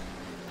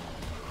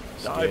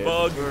 Die,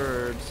 bug.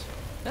 Birds.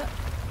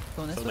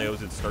 Going this Suddenly I way.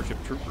 was in Starship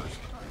Troopers.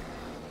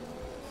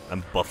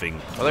 I'm buffing.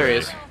 Oh, there he Ray.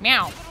 is.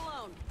 Meow.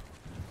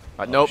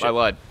 Nope, shit. I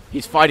lied.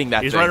 He's fighting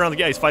that He's thing. right around the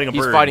guy. He's fighting a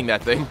He's bird. fighting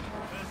that thing.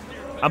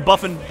 I'm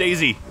buffing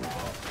Daisy.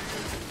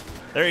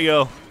 There you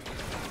go.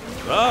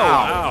 Oh,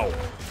 ow.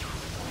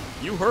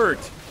 You hurt.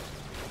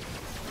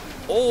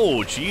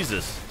 Oh,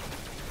 Jesus.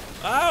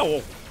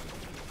 Ow.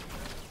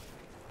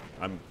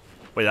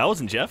 Wait, that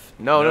wasn't Jeff?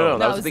 No, No. that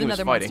No, was the it's thing he was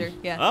another fighting. monster.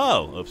 Yeah.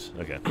 Oh, oops.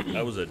 Okay.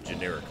 That was a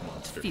generic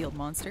monster. Field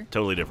monster.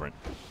 Totally different.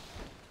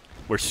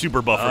 We're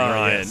super buffing Oh,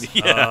 Ryan. yes.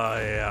 Yeah. Oh,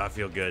 yeah, I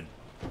feel good.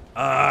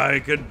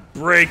 I could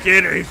break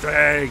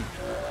anything.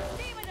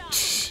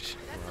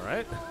 All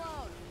right.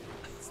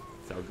 That's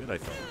how good I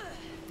felt.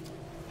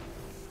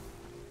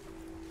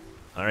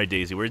 All right,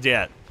 Daisy, where's he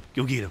at?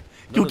 Go get him.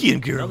 Go get him,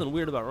 girl. Nothing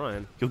weird about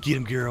Ryan. Go get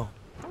him, girl.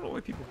 I don't know why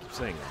people keep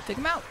saying that. Take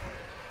him out.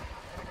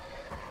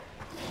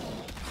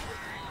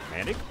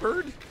 Manic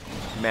bird?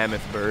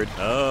 Mammoth bird.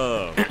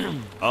 Oh.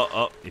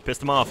 Oh, he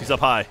pissed him off. He's up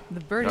high.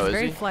 The bird Oh, is is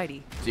very he?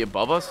 flighty. Is he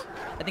above us?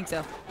 I think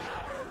so.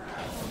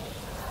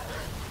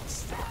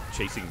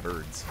 Chasing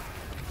birds.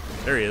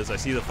 There he is. I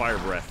see the fire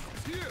breath.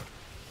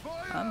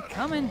 I'm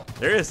coming.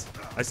 There he is.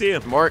 I see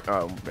him. Mark.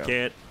 Oh, yeah.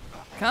 Can't.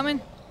 Coming.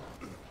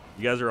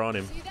 You guys are on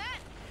him.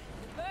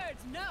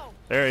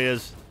 There he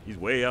is. He's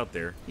way out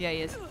there. Yeah,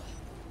 he is.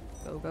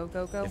 Go, go,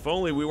 go, go. If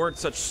only we weren't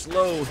such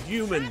slow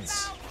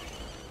humans.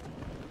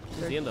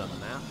 Is the end of the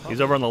map?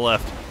 He's over on the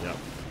left. Yeah.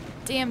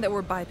 Damn that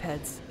we're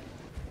bipeds.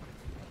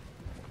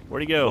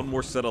 Where'd he go? One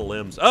more set of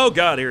limbs. Oh,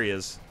 God, here he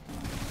is.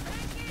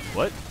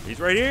 What? He's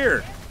right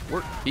here.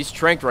 He's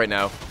tranked right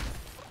now.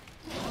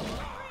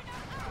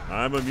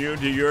 I'm immune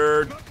to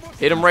your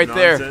Hit him right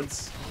there.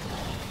 nonsense.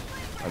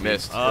 I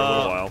missed. For a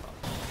little while.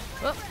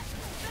 Oh,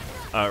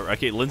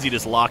 Okay, Lindsay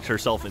just locked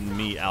herself and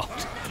me out.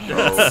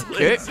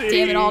 Okay.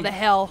 Damn it all to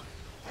hell.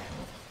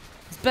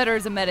 It's better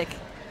as a medic.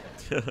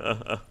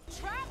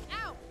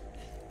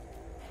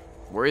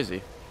 Where is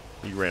he?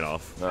 He ran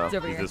off. Oh. It's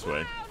over He's here. this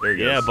way. There he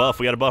goes. Yeah, buff.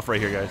 We got a buff right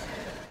here, guys.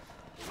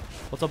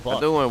 What's a I buff?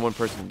 think only one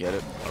person can get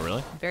it. Oh,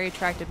 really? Very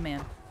attractive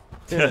man.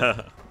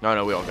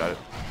 No, we all got it.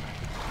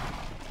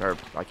 Or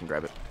I can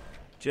grab it.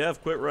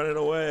 Jeff, quit running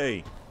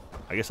away.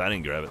 I guess I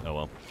didn't grab it. Oh,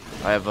 well.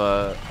 I have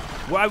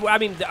Well, I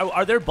mean,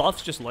 are there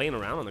buffs just laying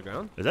around on the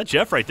ground? Is that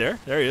Jeff right there?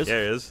 There he is.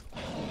 There he is.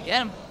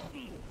 Get him.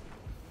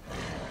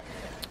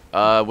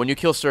 when you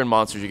kill certain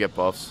monsters, you get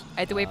buffs.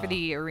 I have to wait for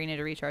the arena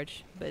to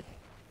recharge, but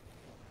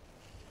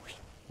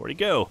Where'd he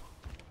go?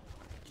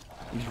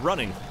 He's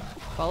running.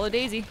 follow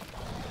Daisy.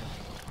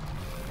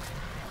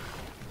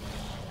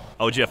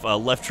 Oh, Jeff,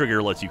 left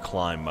trigger lets you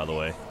climb, by the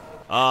way.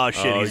 Oh,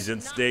 shit. Oh, he's he's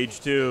in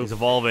stage 2. he's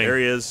evolving. There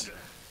he is.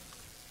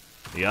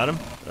 You got him?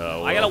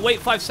 Oh, I gotta wait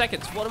 5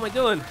 seconds. What am I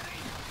doing?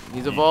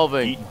 He's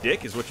evolving. Eating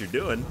dick is what you're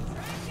doing.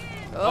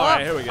 Oh, All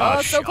right, here we go.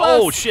 Oh, so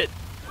close. Oh, shit.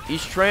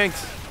 He's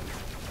strength.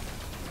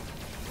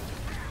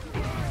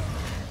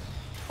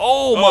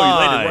 Oh, Oh, my. he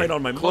landed right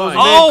on my Close mind.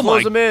 him in, Oh,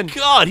 close my him in.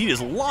 God. He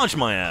just launched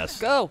my ass.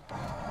 Go.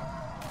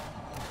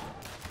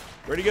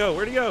 Where'd he go?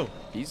 Where'd he go?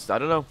 I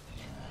don't know.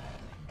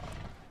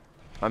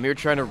 I'm here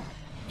trying to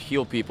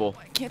heal people.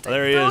 Can't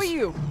There I he throw is.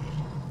 you?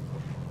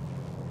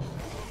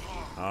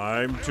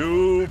 I'm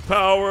too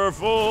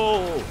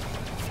powerful.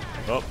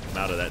 Oh, I'm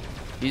out of that.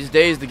 He's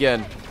dazed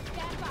again.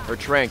 Or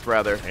tranked,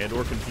 rather. And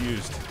or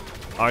confused.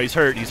 Oh, he's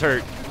hurt. He's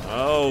hurt.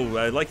 Oh,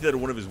 I like that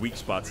one of his weak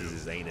spots is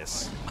his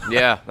anus.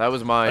 Yeah, that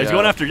was my... He's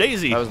going after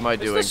Daisy. That was my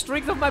It's doing. the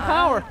strength of my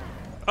power.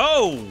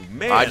 Oh,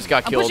 man. I just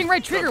got I'm killed. pushing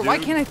right trigger. What's Why up,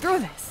 dude? can't I throw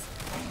this?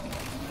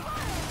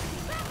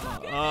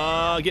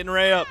 Getting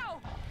Ray up.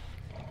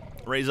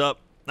 Ray's up.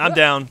 I'm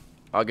down.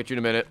 I'll get you in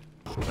a minute.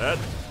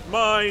 That's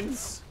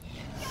mine's.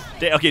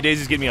 Okay,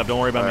 Daisy's getting me up. Don't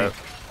worry about Alright. me.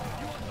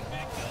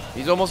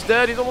 He's almost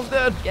dead. He's almost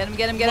dead. Get him,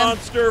 get him, get him.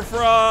 Monster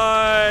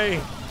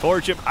fry.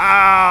 Torch him.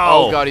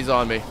 Ow! Oh, God, he's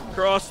on me.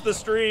 Cross the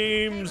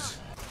streams.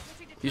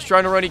 He's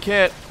trying to run. He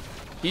can't.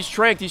 He's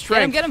tranked. He's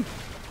Get him, tranked. get him.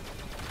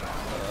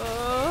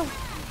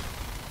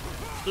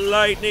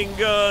 Lightning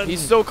gun. He's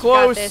so Got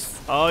close.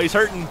 this. Oh, he's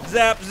hurting.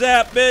 Zap,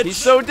 zap, bitch. He's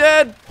so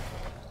dead.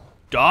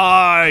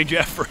 Die,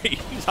 Jeffrey.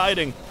 He's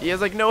hiding. He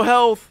has, like, no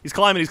health. He's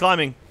climbing. He's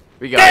climbing.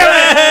 We got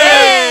it.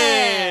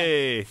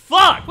 Hey!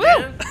 Fuck,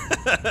 man.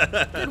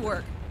 Good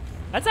work.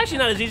 That's actually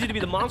not as easy to be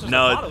the monster as I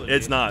thought it No, would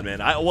it's be. not, man.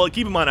 Well,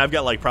 keep in mind, I've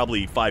got like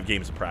probably 5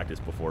 games of practice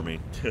before me.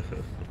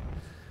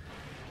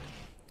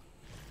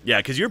 Yeah,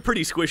 because you're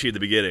pretty squishy at the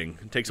beginning.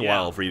 It takes a Yeah.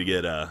 while for you to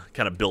get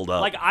kind of build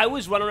up. Like, I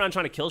was running around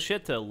trying to kill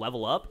shit to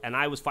level up, and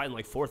I was fighting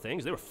like 4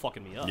 things. They were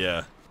fucking me up.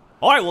 Yeah.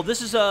 All right, well,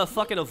 this is a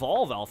fucking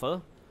Evolve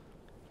Alpha.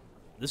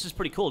 This is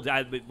pretty cool.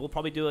 We'll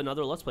probably do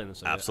another Let's Play in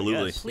this. I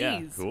Absolutely. guess. Yeah.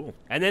 Please. Cool.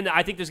 And then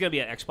I think there's going to be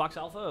an Xbox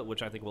Alpha,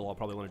 which I think we'll all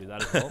probably want to do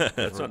that as well.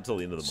 That's not until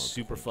the end of the month.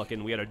 Super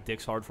fucking, we had our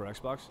dicks hard for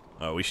Xbox.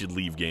 We should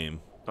leave game.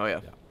 Oh,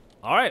 yeah.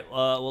 All right,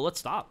 well, let's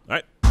stop. All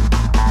right.